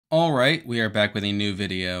Alright, we are back with a new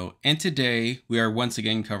video, and today we are once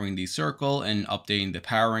again covering the circle and updating the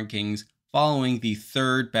power rankings following the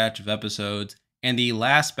third batch of episodes and the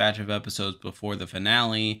last batch of episodes before the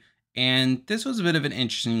finale. And this was a bit of an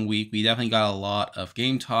interesting week. We definitely got a lot of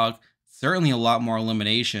game talk, certainly a lot more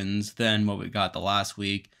eliminations than what we got the last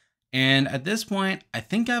week. And at this point, I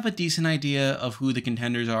think I have a decent idea of who the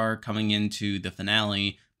contenders are coming into the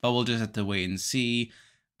finale, but we'll just have to wait and see.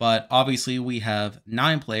 But obviously we have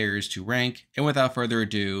 9 players to rank, and without further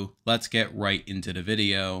ado, let's get right into the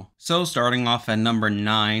video. So starting off at number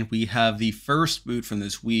 9, we have the first boot from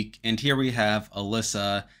this week, and here we have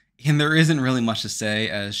Alyssa. And there isn't really much to say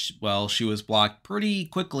as, well, she was blocked pretty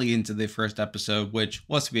quickly into the first episode, which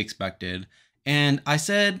was to be expected. And I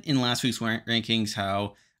said in last week's rankings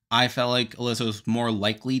how I felt like Alyssa was more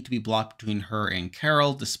likely to be blocked between her and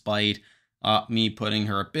Carol, despite me putting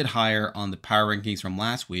her a bit higher on the power rankings from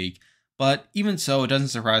last week. But even so, it doesn't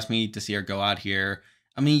surprise me to see her go out here.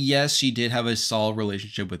 I mean, yes, she did have a solid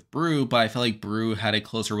relationship with Brew, but I feel like Brew had a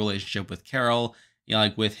closer relationship with Carol. You know,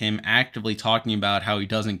 like with him actively talking about how he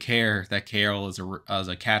doesn't care that Carol is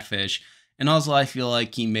a catfish. And also, I feel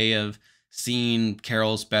like he may have seen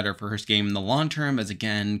Carol's better for her game in the long term, as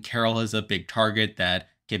again, Carol is a big target that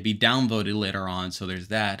can be downvoted later on, so there's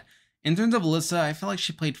that. In terms of Alyssa, I feel like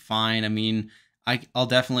she played fine. I mean, I'll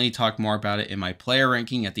definitely talk more about it in my player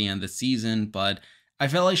ranking at the end of the season, but I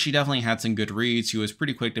felt like she definitely had some good reads. She was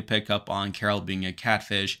pretty quick to pick up on Carol being a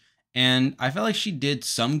catfish, and I felt like she did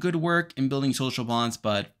some good work in building social bonds,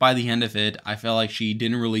 but by the end of it, I felt like she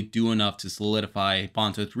didn't really do enough to solidify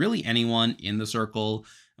bonds with really anyone in the circle.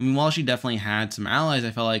 I mean, while she definitely had some allies, I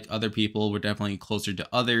felt like other people were definitely closer to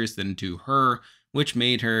others than to her, which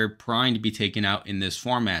made her primed to be taken out in this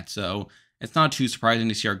format. So it's not too surprising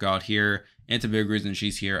to see her go out here. And it's a big reason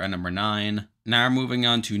she's here at number 9. Now we're moving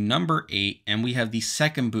on to number 8, and we have the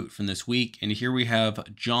second boot from this week. And here we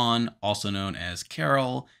have John, also known as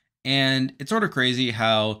Carol. And it's sort of crazy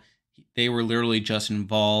how they were literally just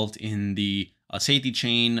involved in the safety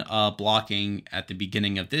chain blocking at the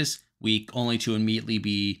beginning of this week, only to immediately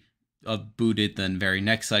be booted the very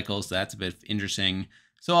next cycle. So that's a bit interesting.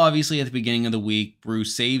 So obviously at the beginning of the week,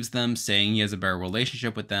 Bruce saves them, saying he has a better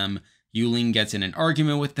relationship with them. Yuling gets in an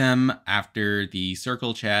argument with them after the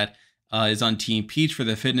circle chat, is on Team Peach for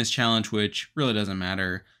the fitness challenge, which really doesn't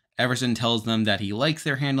matter. Everson tells them that he likes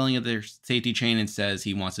their handling of their safety chain and says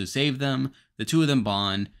he wants to save them. The two of them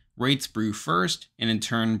bond, rates Brew first, and in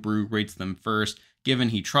turn, Brew rates them first, given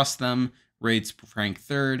he trusts them, rates Frank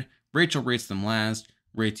third, Rachel rates them last,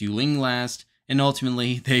 rates Yuling last, and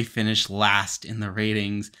ultimately, they finish last in the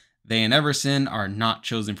ratings. They and Everson are not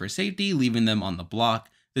chosen for safety, leaving them on the block.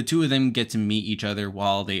 The two of them get to meet each other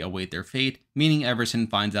while they await their fate, meaning Everson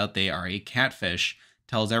finds out they are a catfish,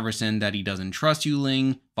 tells Everson that he doesn't trust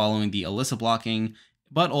Yuling, following the Alyssa blocking,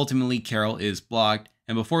 but ultimately Carol is blocked,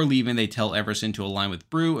 and before leaving they tell Everson to align with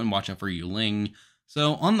Brew and watch out for Yuling.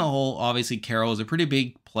 So on the whole, obviously Carol is a pretty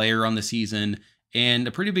big player on the season, and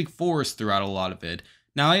a pretty big force throughout a lot of it.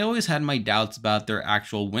 Now, I always had my doubts about their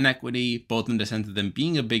actual win equity, both in the sense of them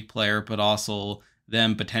being a big player, but also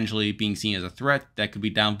them potentially being seen as a threat that could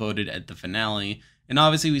be downvoted at the finale. And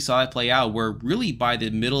obviously we saw it play out where really by the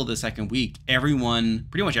middle of the second week, pretty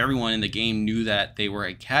much everyone in the game knew that they were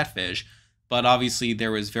a catfish. But obviously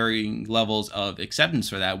there was varying levels of acceptance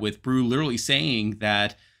for that, with Brew literally saying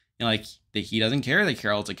that, you know, like that he doesn't care that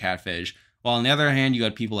Carol's a catfish. While on the other hand, you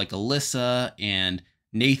had people like Alyssa and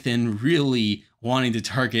Nathan really wanting to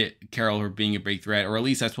target Carol for being a big threat, or at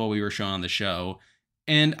least that's what we were shown on the show.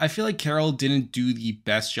 And I feel like Carol didn't do the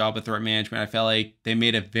best job of threat management. I felt like they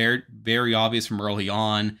made it very, very obvious from early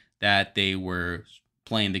on that they were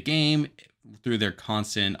playing the game through their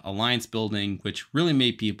constant alliance building, which really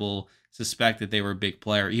made people suspect that they were a big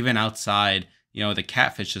player, even outside, you know, the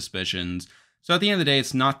catfish suspicions. So at the end of the day,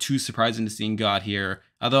 it's not too surprising to see him go out here,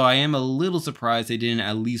 although I am a little surprised they didn't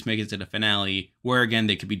at least make it to the finale, where again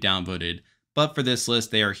they could be downvoted. But for this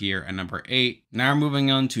list, they are here at number 8. Now we're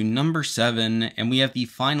moving on to number 7, and we have the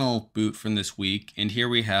final boot from this week, and here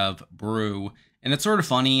we have Brew. And it's sort of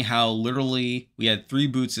funny how literally we had 3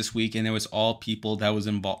 boots this week, and it was all people that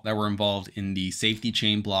were involved in the safety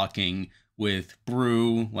chain blocking, with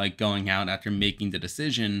Brew like going out after making the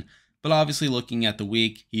decision. But obviously looking at the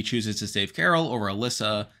week, he chooses to save Carol over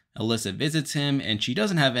Alyssa. Alyssa visits him, and she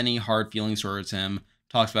doesn't have any hard feelings towards him.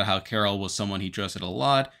 Talks about how Carol was someone he trusted a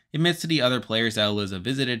lot, admits to the other players that Alyssa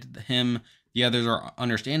visited him. The others are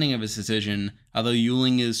understanding of his decision, although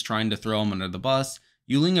Yuling is trying to throw him under the bus.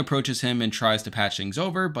 Yuling approaches him and tries to patch things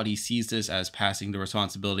over, but he sees this as passing the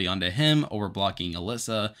responsibility onto him over blocking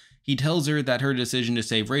Alyssa. He tells her that her decision to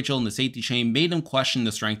save Rachel in the safety chain made him question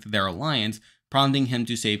the strength of their alliance, prompting him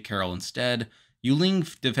to save Carol instead.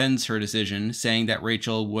 Yuling defends her decision, saying that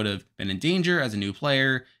Rachel would have been in danger as a new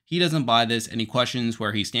player. He doesn't buy this and he questions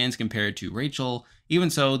where he stands compared to Rachel. Even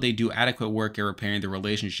so, they do adequate work at repairing the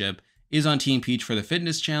relationship. Is on Team Peach for the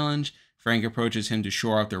fitness challenge. Frank approaches him to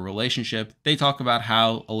shore up their relationship. They talk about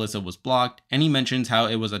how Alyssa was blocked, and he mentions how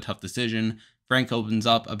it was a tough decision. Frank opens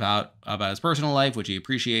up about his personal life, which he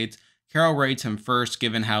appreciates. Carol rates him first,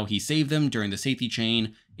 given how he saved them during the safety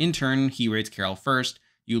chain. In turn, he rates Carol first.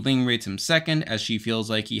 Yuling rates him second, as she feels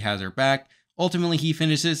like he has her back. Ultimately, he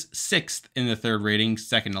finishes 6th in the third rating,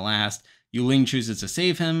 second to last. Yuling chooses to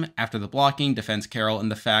save him after the blocking, defends Carol,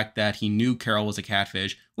 and the fact that he knew Carol was a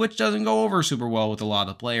catfish, which doesn't go over super well with a lot of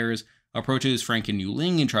the players. Approaches Frank and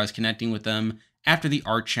Yuling and tries connecting with them. After the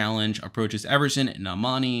art challenge, approaches Everson and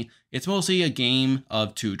Amani. It's mostly a game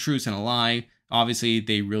of two truths and a lie. Obviously,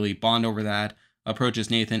 they really bond over that.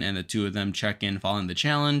 Approaches Nathan and the two of them check in following the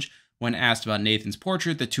challenge. When asked about Nathan's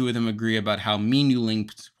portrait, the two of them agree about how mean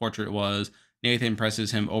Yuling's portrait was. Nathan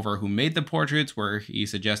presses him over who made the portraits, where he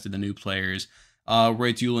suggested the new players.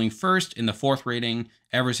 Rates Yuling first in the 4th rating.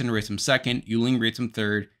 Everson rates him second. Yuling rates him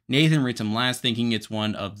third. Nathan rates him last, thinking it's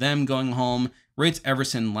one of them going home. Rates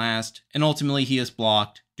Everson last, and ultimately he is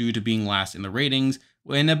blocked due to being last in the ratings.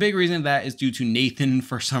 And a big reason of that is due to Nathan,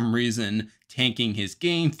 for some reason, tanking his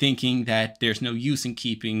game, thinking that there's no use in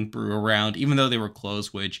keeping Brew around, even though they were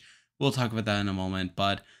close, which we'll talk about that in a moment.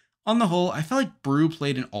 But on the whole, I felt like Brew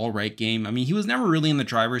played an all-right game. I mean, he was never really in the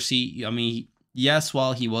driver's seat. I mean, yes,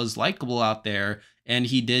 while he was likable out there, and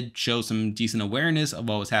he did show some decent awareness of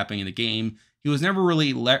what was happening in the game, he was never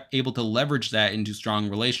really able to leverage that into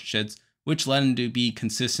strong relationships, which led him to be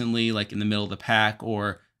consistently like in the middle of the pack,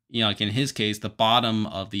 or, you know, like in his case, the bottom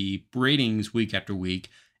of the ratings week after week.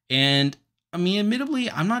 And I mean,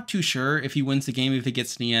 admittedly, I'm not too sure if he wins the game if it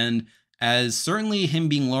gets to the end, as certainly him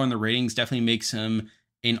being lower in the ratings definitely makes him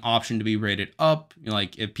an option to be rated up. You know,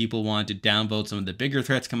 like if people wanted to downvote some of the bigger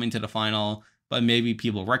threats coming to the final, but maybe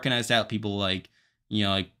people recognize that, people like, you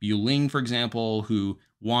know, like Yuling, for example, who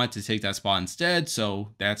want to take that spot instead.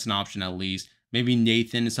 So that's an option at least. Maybe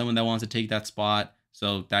Nathan is someone that wants to take that spot.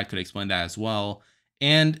 So that could explain that as well.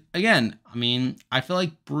 And again, I mean, I feel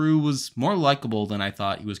like Brew was more likable than I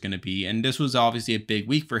thought he was going to be. And this was obviously a big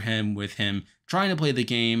week for him, with him trying to play the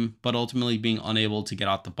game, but ultimately being unable to get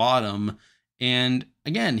out the bottom. And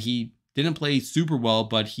again, he didn't play super well,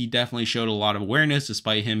 but he definitely showed a lot of awareness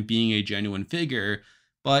despite him being a genuine figure.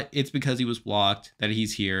 But it's because he was blocked that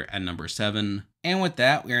he's here at number 7. And with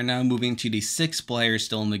that, we are now moving to the 6 players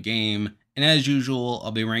still in the game. And as usual,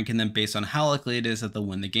 I'll be ranking them based on how likely it is that they'll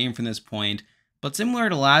win the game from this point. But similar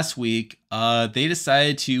to last week, they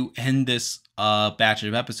decided to end this batch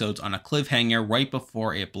of episodes on a cliffhanger right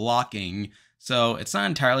before a blocking. So it's not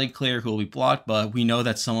entirely clear who will be blocked, but we know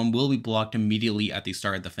that someone will be blocked immediately at the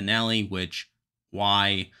start of the finale, which,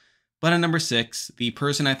 why? But at number 6, the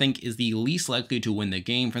person I think is the least likely to win the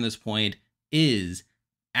game from this point is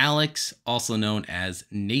Alex, also known as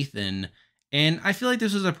Nathan. And I feel like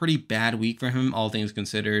this was a pretty bad week for him, all things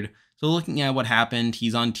considered. So looking at what happened,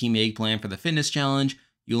 he's on Team Eggplant for the fitness challenge.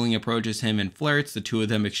 Yuling approaches him and flirts. The two of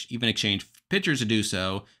them even exchange pictures to do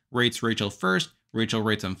so. Rates Rachel first. Rachel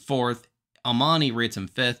rates him 4th. Amani rates him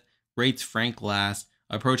 5th. Rates Frank last.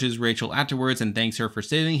 Approaches Rachel afterwards and thanks her for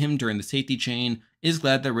saving him during the safety chain. Is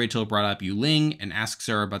glad that Rachel brought up Yuling and asks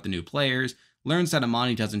her about the new players. Learns that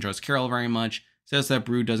Amani doesn't trust Carol very much. Says that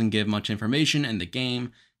Brew doesn't give much information in the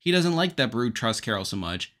game. He doesn't like that Brew trusts Carol so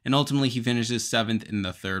much, and ultimately he finishes 7th in the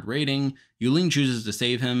 3rd rating. Yuling chooses to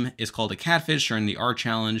save him, is called a catfish during the art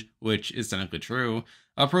challenge, which is technically true.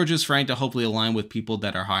 Approaches Frank to hopefully align with people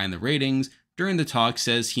that are high in the ratings. During the talk,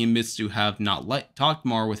 says he admits to have not talked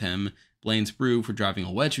more with him, blames Brew for driving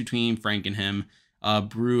a wedge between Frank and him.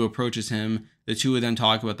 Brew approaches him. The two of them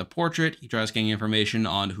talk about the portrait. He tries getting information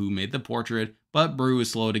on who made the portrait, but Brew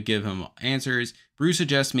is slow to give him answers. Brew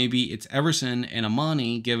suggests maybe it's Everson and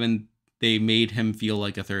Amani, given they made him feel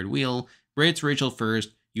like a third wheel. Rates Rachel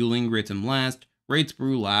first. Yuling rates him last. Rates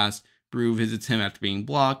Brew last. Brew visits him after being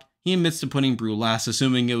blocked. He admits to putting Brew last,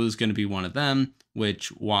 assuming it was going to be one of them, which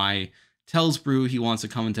why tells Brew he wants to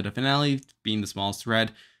come into the finale, being the smallest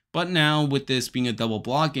threat. But now, with this being a double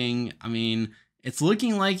blocking, I mean, it's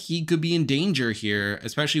looking like he could be in danger here,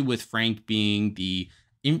 especially with Frank being the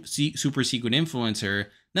super secret influencer.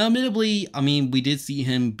 Now, admittedly, I mean, we did see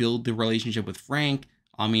him build the relationship with Frank,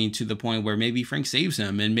 I mean, to the point where maybe Frank saves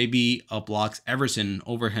him and maybe blocks Everson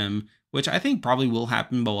over him, which I think probably will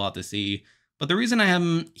happen, but we'll have to see. But the reason I have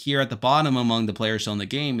him here at the bottom among the players still in the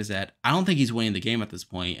game is that I don't think he's winning the game at this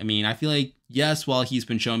point. I mean, I feel like, yes, while he's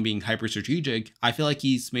been shown being hyper strategic, I feel like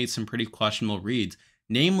he's made some pretty questionable reads,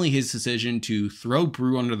 namely his decision to throw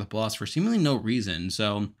Brew under the bus for seemingly no reason.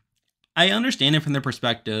 So I understand it from the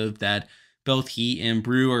perspective that both he and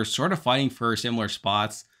Brew are sort of fighting for similar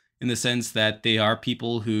spots in the sense that they are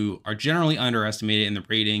people who are generally underestimated in the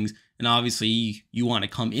ratings. And obviously, you want to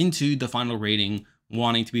come into the final rating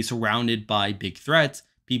wanting to be surrounded by big threats,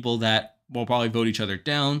 people that will probably vote each other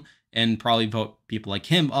down and probably vote people like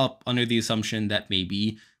him up under the assumption that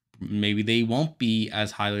maybe they won't be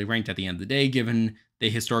as highly ranked at the end of the day, given they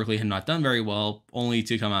historically have not done very well, only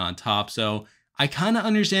to come out on top. So I kind of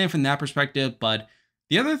understand from that perspective, but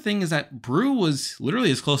the other thing is that Brew was literally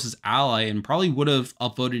his closest ally and probably would have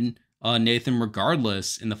upvoted Nathan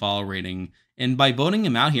regardless in the follow rating. And by voting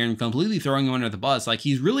him out here and completely throwing him under the bus, like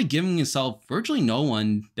he's really giving himself virtually no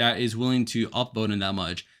one that is willing to upvote him that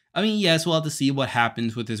much. I mean, yes, we'll have to see what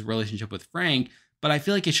happens with his relationship with Frank, but I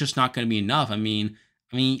feel like it's just not going to be enough.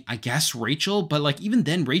 I guess Rachel, but like even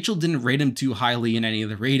then, Rachel didn't rate him too highly in any of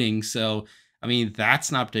the ratings. So, I mean,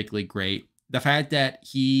 that's not particularly great. The fact that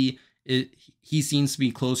he seems to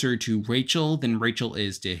be closer to Rachel than Rachel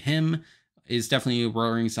is to him is definitely a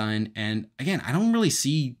worrying sign. And again, I don't really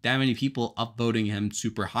see that many people upvoting him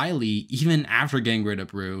super highly, even after getting rid of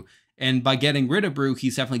Brew. And by getting rid of Brew,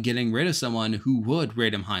 he's definitely getting rid of someone who would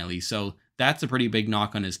rate him highly. So that's a pretty big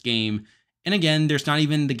knock on his game. And again, there's not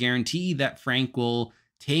even the guarantee that Frank will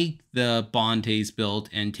take the bond he's built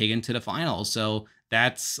and take him to the final. So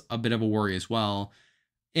that's a bit of a worry as well.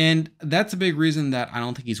 And that's a big reason that I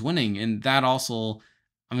don't think he's winning. And that also,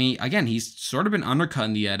 I mean, again, he's sort of been undercut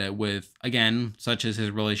in the edit with, again, such as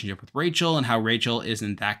his relationship with Rachel and how Rachel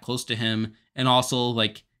isn't that close to him. And also,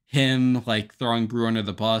 like, him, like, throwing Brew under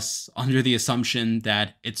the bus under the assumption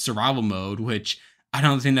that it's survival mode, which I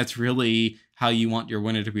don't think that's really how you want your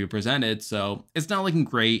winner to be presented. So it's not looking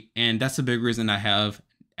great. And that's a big reason I have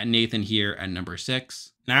Nathan here at number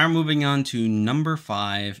 6. Now we're moving on to number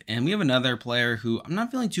 5, and we have another player who I'm not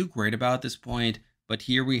feeling too great about at this point, but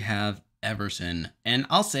here we have Everson. And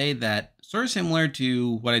I'll say that sort of similar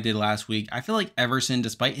to what I did last week, I feel like Everson,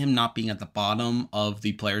 despite him not being at the bottom of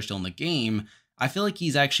the players still in the game, I feel like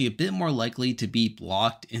he's actually a bit more likely to be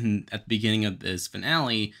blocked at the beginning of this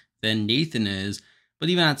finale than Nathan is. But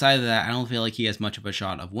even outside of that, I don't feel like he has much of a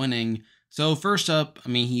shot of winning. So first up, I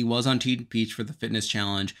mean, he was on Team Peach for the fitness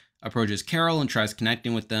challenge, approaches Carol and tries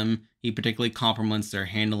connecting with them. He particularly compliments their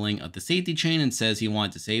handling of the safety chain and says he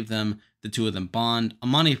wanted to save them. The two of them bond.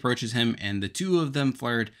 Amani approaches him and the two of them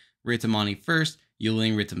flirt. Rates Amani first.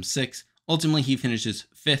 Yuling rates him 6. Ultimately, he finishes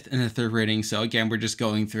 5th in the 3rd rating. So again, we're just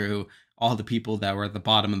going through all the people that were at the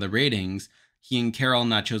bottom of the ratings. He and Carol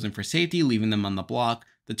not chosen for safety, leaving them on the block.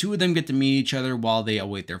 The two of them get to meet each other while they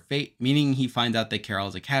await their fate, meaning he finds out that Carol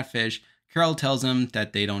is a catfish. Carol tells him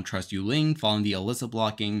that they don't trust Yuling following the Alyssa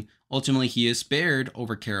blocking. Ultimately, he is spared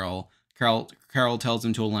over Carol. Carol tells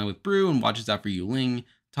him to align with Brew and watches out for Yuling.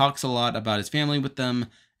 Talks a lot about his family with them.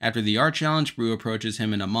 After the art challenge, Brew approaches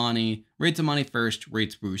him and Amani. Rates Amani first,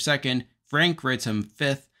 rates Brew second. Frank rates him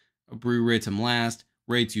 5th. Brew rates him last.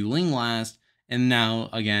 Rates Yuling last. And now,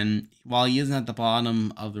 again, while he isn't at the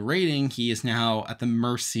bottom of the rating, he is now at the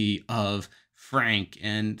mercy of Frank.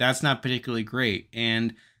 And that's not particularly great.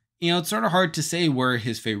 And it's sort of hard to say where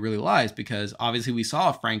his fate really lies because obviously we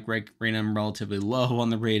saw Frank rate him relatively low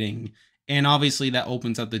on the rating. And obviously that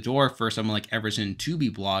opens up the door for someone like Everson to be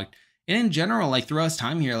blocked. And in general, like throughout his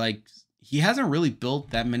time here, like he hasn't really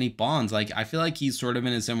built that many bonds. Like I feel like he's sort of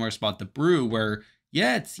in a similar spot to Brew where,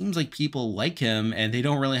 yeah, it seems like people like him and they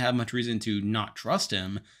don't really have much reason to not trust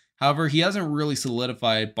him. However, he hasn't really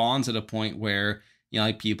solidified bonds at a point where,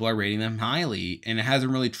 like people are rating them highly and it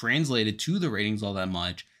hasn't really translated to the ratings all that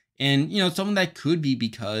much. And, some of that could be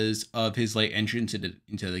because of his late entry into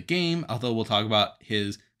the game, although we'll talk about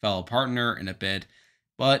his fellow partner in a bit.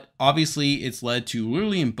 But obviously, it's led to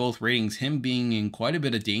literally in both ratings, him being in quite a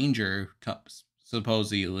bit of danger,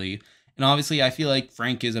 supposedly. And obviously, I feel like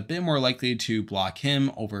Frank is a bit more likely to block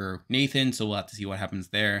him over Nathan, so we'll have to see what happens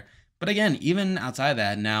there. But again, even outside of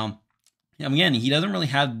that, now, again, he doesn't really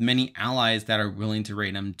have many allies that are willing to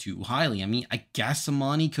rate him too highly. I mean, I guess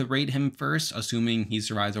Amani could rate him first, assuming he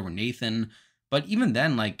survives over Nathan. But even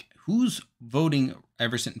then, like, who's voting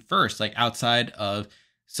Everson first? Like, outside of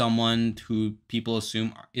someone who people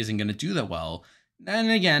assume isn't going to do that well. And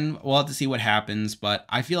again, we'll have to see what happens. But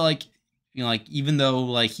I feel like, like, even though,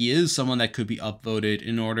 like, he is someone that could be upvoted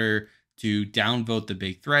in order to downvote the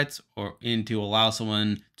big threats and to allow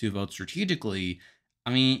someone to vote strategically,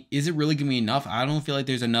 I mean, is it really going to be enough? I don't feel like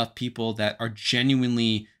there's enough people that are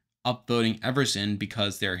genuinely upvoting Everson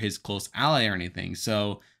because they're his close ally or anything.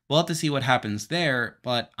 So we'll have to see what happens there,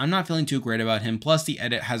 but I'm not feeling too great about him. Plus, the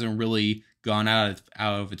edit hasn't really gone out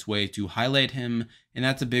of its way to highlight him, and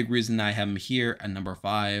that's a big reason I have him here at number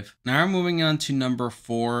 5. Now we're moving on to number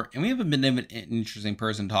 4, and we have a bit of an interesting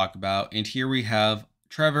person to talk about, and here we have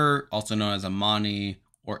Trevor, also known as Amani,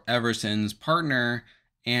 or Everson's partner,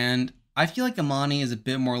 and I feel like Amani is a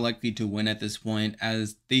bit more likely to win at this point,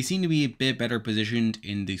 as they seem to be a bit better positioned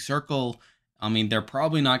in the circle. I mean, they're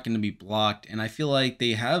probably not going to be blocked, and I feel like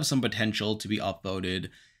they have some potential to be upvoted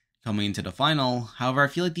coming into the final. However, I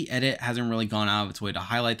feel like the edit hasn't really gone out of its way to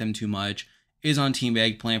highlight them too much. Is on Team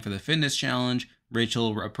Eggplant for the fitness challenge.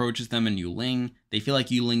 Rachel approaches them and Yuling. They feel like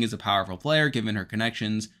Yuling is a powerful player given her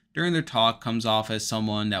connections. During their talk, comes off as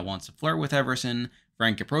someone that wants to flirt with Everson.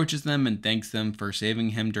 Frank approaches them and thanks them for saving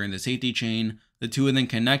him during the safety chain. The two of them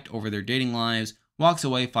connect over their dating lives. Walks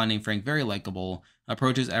away finding Frank very likable.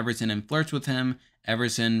 Approaches Everson and flirts with him.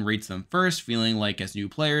 Everson rates them first, feeling like as new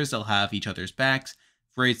players they'll have each other's backs.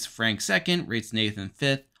 Rates Frank second, rates Nathan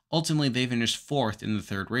fifth. Ultimately, they finish fourth in the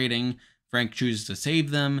third rating. Frank chooses to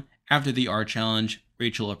save them. After the art challenge,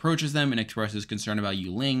 Rachel approaches them and expresses concern about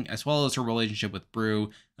Yuling, as well as her relationship with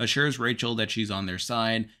Brew, assures Rachel that she's on their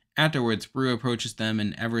side. Afterwards, Brew approaches them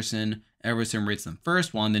and Everson. Everson rates them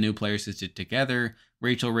first, wanting the new players to sit together.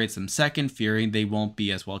 Rachel rates them second, fearing they won't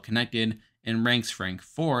be as well connected, and ranks Frank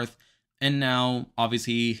fourth. And now,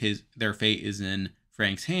 obviously, their fate is in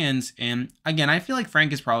Frank's hands. And again, I feel like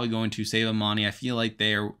Frank is probably going to save Amani. I feel like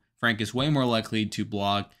Frank is way more likely to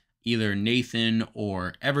block either Nathan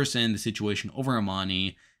or Everson, the situation over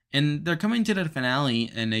Amani. And they're coming to the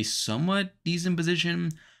finale in a somewhat decent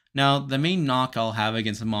position. Now, the main knock I'll have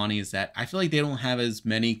against Amani is that I feel like they don't have as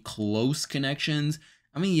many close connections.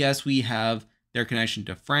 I mean, yes, we have their connection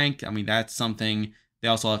to Frank. I mean, that's something. They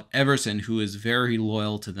also have Everson, who is very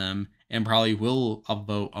loyal to them and probably will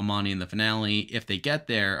upvote Amani in the finale if they get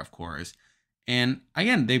there, of course. And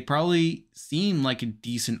again, they probably seem like a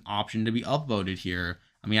decent option to be upvoted here.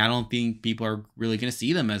 I mean, I don't think people are really going to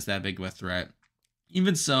see them as that big of a threat.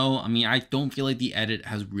 Even so, I mean, I don't feel like the edit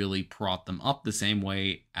has really propped them up the same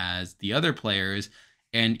way as the other players.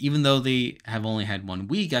 And even though they have only had 1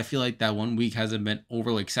 week, I feel like that 1 week hasn't been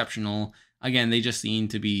overly exceptional. Again, they just seem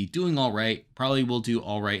to be doing all right. Probably will do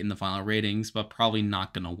all right in the final ratings, but probably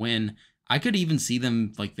not going to win. I could even see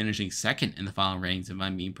them like finishing second in the final ratings, if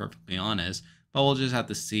I'm being perfectly honest. But we'll just have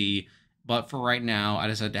to see. But for right now, I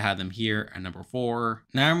decided to have them here at number 4.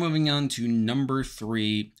 Now we're moving on to number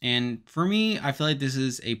 3. And for me, I feel like this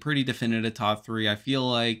is a pretty definitive top 3. I feel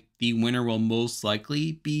like the winner will most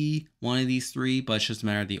likely be one of these 3, but it's just a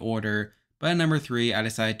matter of the order. But at number 3, I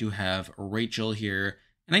decided to have Rachel here.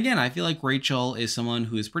 And again, I feel like Rachel is someone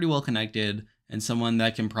who is pretty well connected and someone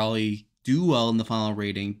that can probably do well in the final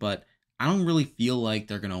rating, but I don't really feel like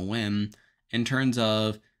they're going to win. In terms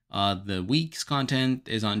of the week's content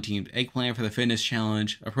is on Team Eggplant for the fitness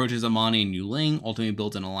challenge, approaches Amani and Yuling, ultimately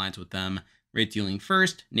builds an alliance with them, rates Yuling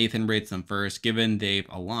first, Nathan rates them first, given they've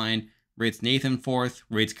aligned, rates Nathan fourth,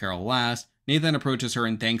 rates Carol last. Nathan approaches her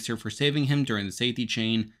and thanks her for saving him during the safety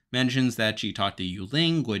chain, mentions that she talked to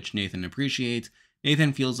Yuling, which Nathan appreciates.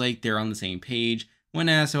 Nathan feels like they're on the same page. When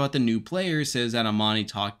asked about the new player, says that Amani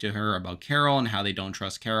talked to her about Carol and how they don't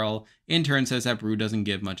trust Carol. In turn, says that Brew doesn't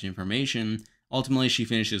give much information. Ultimately, she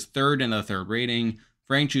finishes third in the third rating.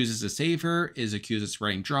 Frank chooses to save her, is accused of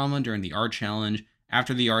spreading drama during the art challenge.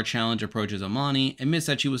 After the art challenge, approaches Amani, admits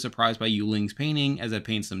that she was surprised by Yuling's painting as it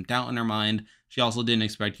paints some doubt in her mind. She also didn't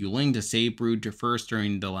expect Yuling to save Brew first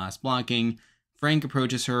during the last blocking. Frank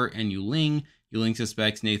approaches her and Yuling. Yuling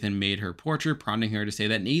suspects Nathan made her portrait, prompting her to say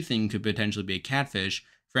that Nathan could potentially be a catfish.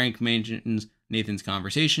 Frank mentions Nathan's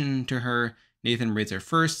conversation to her. Nathan rates her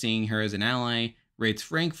first, seeing her as an ally. Rates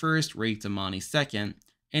Frank first, rates Amani second.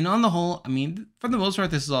 And on the whole, I mean, for the most part,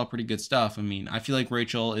 this is all pretty good stuff. I mean, I feel like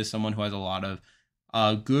Rachel is someone who has a lot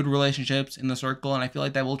of good relationships in the circle, and I feel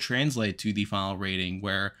like that will translate to the final rating,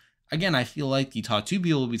 where, again, I feel like the top 2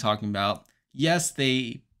 people we'll be talking about, yes,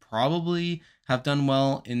 they probably have done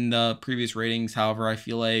well in the previous ratings. However, I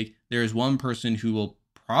feel like there's one person who will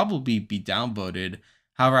probably be downvoted.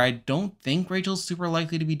 However, I don't think Rachel's super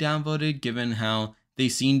likely to be downvoted, given how they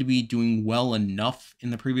seem to be doing well enough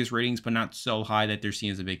in the previous ratings, but not so high that they're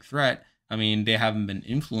seen as a big threat. I mean, they haven't been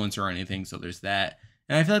influenced or anything, so there's that.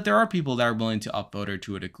 And I feel like there are people that are willing to upvote her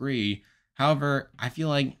to a degree. However, I feel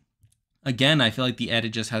like the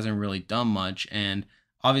edit just hasn't really done much. And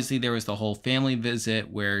obviously, there was the whole family visit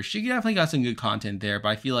where she definitely got some good content there, but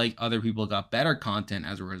I feel like other people got better content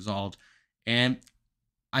as a result. And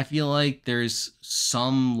I feel like there's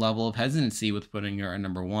some level of hesitancy with putting her at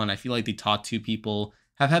number 1. I feel like the top 2 people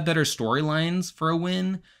have had better storylines for a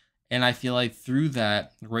win. And I feel like through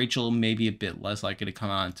that, Rachel may be a bit less likely to come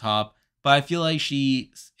out on top. But I feel like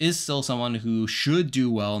she is still someone who should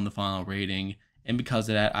do well in the final rating. And because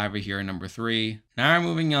of that, I have her here at number 3. Now we're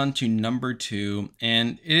moving on to number 2.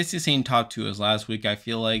 And it is the same top 2 as last week. I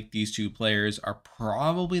feel like these two players are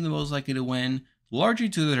probably the most likely to win, largely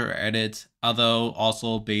due to their edits, although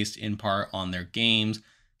also based in part on their games.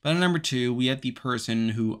 But at number 2, we have the person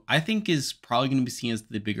who I think is probably going to be seen as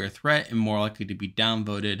the bigger threat and more likely to be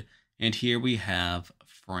downvoted. And here we have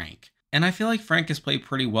Frank. And I feel like Frank has played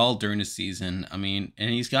pretty well during the season. I mean, and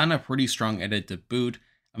he's gotten a pretty strong edit to boot.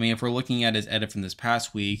 I mean, if we're looking at his edit from this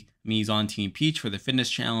past week, he's on Team Peach for the fitness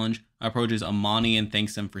challenge, approaches Amani and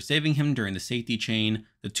thanks them for saving him during the safety chain.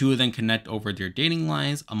 The two of them connect over their dating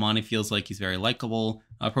lives. Amani feels like he's very likable,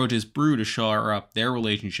 approaches Brew to shore up their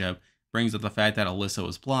relationship, brings up the fact that Alyssa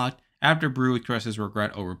was blocked. After Brew expresses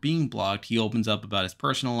regret over being blocked, he opens up about his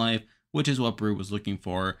personal life, which is what Brew was looking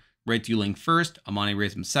for. Rates Yuling first, Amani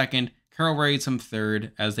rates him second, Carol rates him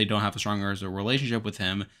third, as they don't have a stronger relationship with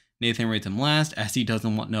him. Nathan rates him last, as he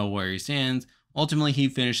doesn't know where he stands. Ultimately, he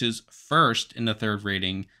finishes first in the third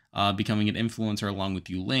rating, becoming an influencer along with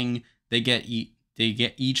Yuling. They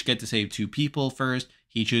each get to save 2 people first.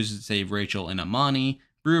 He chooses to save Rachel and Amani.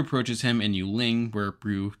 Brew approaches him and Yuling, where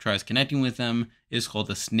Brew tries connecting with them. It is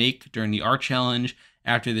called a snake during the art challenge.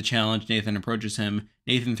 After the challenge, Nathan approaches him.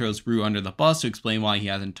 Nathan throws Brew under the bus to explain why he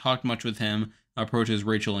hasn't talked much with him. Approaches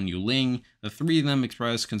Rachel and Yuling. The 3 of them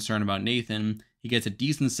express concern about Nathan. He gets a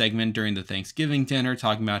decent segment during the Thanksgiving dinner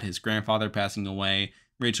talking about his grandfather passing away.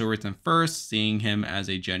 Rachel rates him first, seeing him as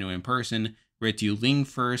a genuine person. Rates Yuling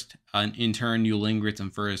first. In turn, Yuling rates him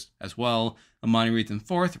first as well. Amani rates him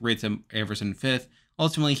fourth, rates him Everson fifth.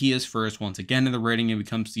 Ultimately, he is first once again in the rating and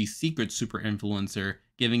becomes the secret super influencer,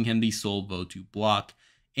 giving him the sole vote to block.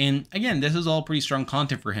 And again, this is all pretty strong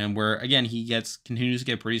content for him, where again, he continues to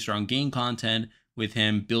get pretty strong game content with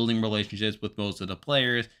him building relationships with most of the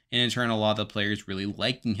players, and in turn, a lot of the players really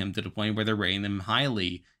liking him to the point where they're rating them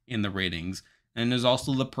highly in the ratings. And there's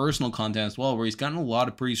also the personal content as well, where he's gotten a lot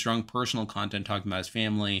of pretty strong personal content talking about his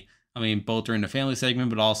family. I mean, both during the family segment,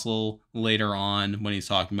 but also later on when he's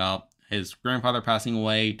talking about his grandfather passing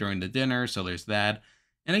away during the dinner, so there's that.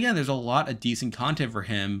 And again, there's a lot of decent content for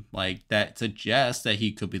him, like that suggests that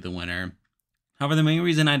he could be the winner. However, the main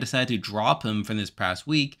reason I decided to drop him from this past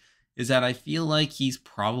week is that I feel like he's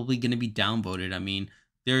probably going to be downvoted. I mean,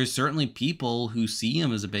 there's certainly people who see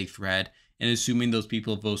him as a big threat, and assuming those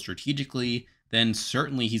people vote strategically, then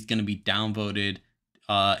certainly he's going to be downvoted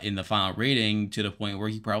in the final rating to the point where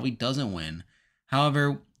he probably doesn't win.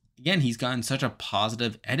 However, again, he's gotten such a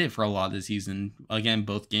positive edit for a lot of the season, again,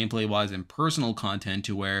 both gameplay-wise and personal content,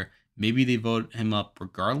 to where maybe they vote him up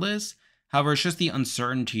regardless. However, it's just the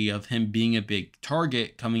uncertainty of him being a big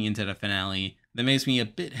target coming into the finale that makes me a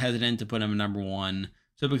bit hesitant to put him at number 1.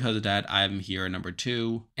 So because of that, I have him here at number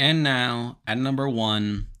 2. And now, at number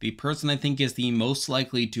 1, the person I think is the most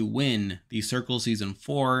likely to win the Circle Season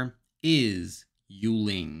 4 is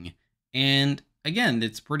Yuling. And again,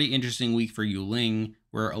 it's a pretty interesting week for Yuling,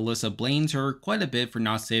 where Alyssa blames her quite a bit for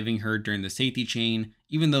not saving her during the safety chain,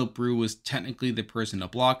 even though Brew was technically the person to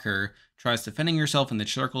block her, tries defending herself in the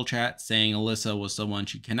circle chat, saying Alyssa was someone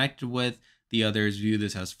she connected with. The others view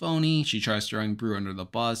this as phony. She tries throwing Brew under the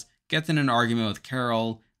bus, gets in an argument with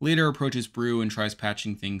Carol, later approaches Brew and tries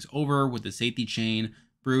patching things over with the safety chain.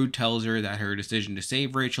 Brew tells her that her decision to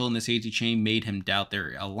save Rachel in the safety chain made him doubt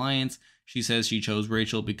their alliance. She says she chose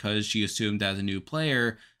Rachel because she assumed as a new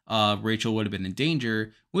player, Rachel would have been in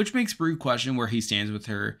danger, which makes Brew question where he stands with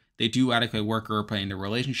her. They do adequate work replaying their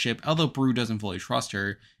relationship, although Brew doesn't fully trust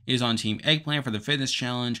her. He is on Team Eggplant for the fitness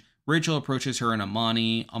challenge. Rachel approaches her and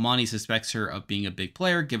Amani. Amani suspects her of being a big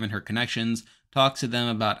player given her connections, talks to them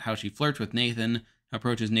about how she flirts with Nathan,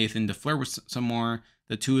 approaches Nathan to flirt with some more.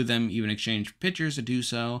 The two of them even exchange pictures to do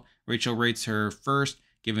so. Rachel rates her first,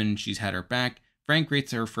 given she's had her back. Frank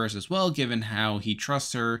rates her first as well, given how he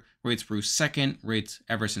trusts her. Rates Bruce second, rates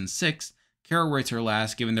Everson sixth. Carol rates her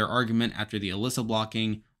last, given their argument after the Alyssa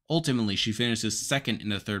blocking. Ultimately, she finishes second in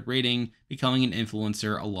the third rating, becoming an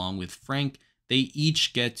influencer along with Frank. They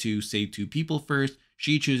each get to save 2 people first.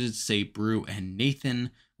 She chooses to save Brew and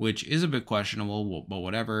Nathan, which is a bit questionable, but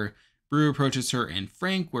whatever. Brew approaches her and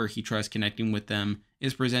Frank, where he tries connecting with them,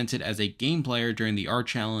 is presented as a game player during the art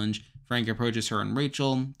challenge. Frank approaches her and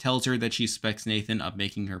Rachel, tells her that she suspects Nathan of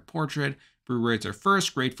making her portrait. Brew rates her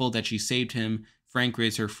first, grateful that she saved him. Frank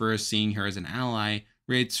rates her first, seeing her as an ally.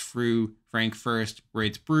 Rates Frank first,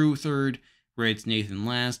 rates Brew third, rates Nathan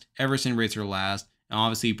last. Everson rates her last. And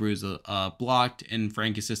obviously, Brew's blocked, and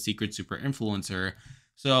Frank is a secret super influencer.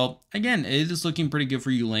 So again, it is looking pretty good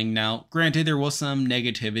for Yuling. Now, granted, there was some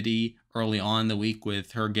negativity early on in the week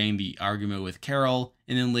with her getting the argument with Carol,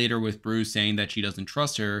 and then later with Bruce saying that she doesn't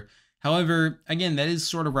trust her. However, again, that is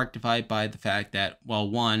sort of rectified by the fact that, well,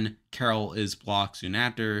 one, Carol is blocked soon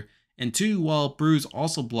after, and two, while Bruce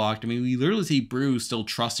also blocked, I mean, we literally see Bruce still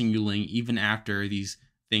trusting Yuling even after these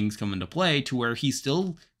things come into play, to where he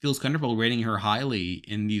still feels comfortable rating her highly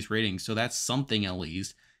in these ratings. So that's something at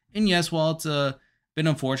least. And yes, while it's a bit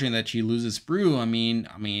unfortunate that she loses Brew, I mean,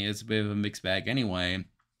 it's a bit of a mixed bag anyway.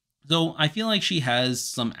 So I feel like she has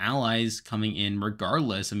some allies coming in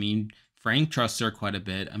regardless. I mean, Frank trusts her quite a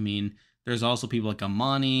bit. I mean, there's also people like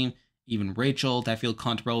Amani, even Rachel that feel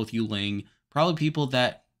comfortable with Yuling. Probably people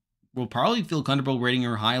that will probably feel comfortable rating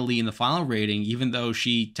her highly in the final rating, even though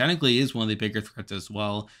she technically is one of the bigger threats as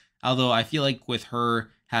well. Although I feel like with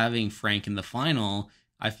her having Frank in the final,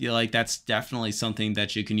 I feel like that's definitely something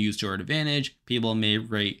that she can use to her advantage. People may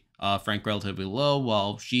rate Frank relatively low,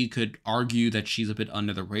 while she could argue that she's a bit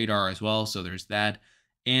under the radar as well. So there's that.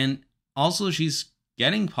 And also, she's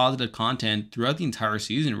getting positive content throughout the entire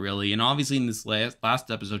season, really. And obviously, in this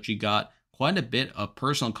last episode, she got quite a bit of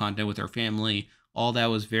personal content with her family. All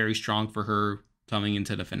that was very strong for her coming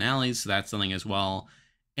into the finale. So that's something as well.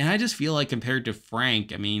 And I just feel like compared to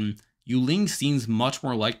Frank, I mean, Yuling seems much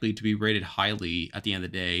more likely to be rated highly at the end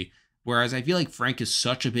of the day. Whereas I feel like Frank is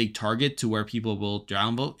such a big target to where people will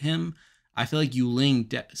downvote him. I feel like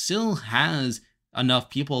Yuling still has enough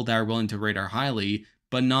people that are willing to rate her highly,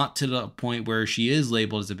 but not to the point where she is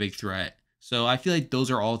labeled as a big threat. So I feel like those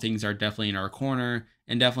are all things that are definitely in our corner,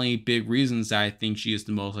 and definitely big reasons that I think she is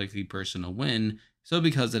the most likely person to win. So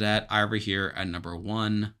because of that, I have her here at number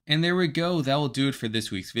 1. And there we go, that will do it for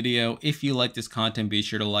this week's video. If you like this content, be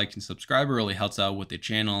sure to like and subscribe, it really helps out with the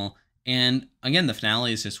channel. And again, the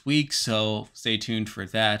finale is this week, so stay tuned for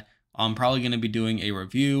that. I'm probably going to be doing a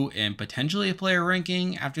review and potentially a player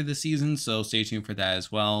ranking after the season, so stay tuned for that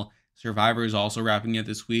as well. Survivor is also wrapping up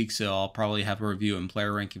this week, so I'll probably have a review and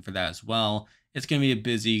player ranking for that as well. It's going to be a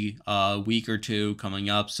busy week or two coming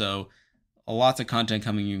up, so lots of content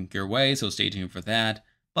coming your way, so stay tuned for that.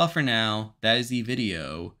 But for now, that is the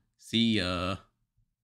video. See ya.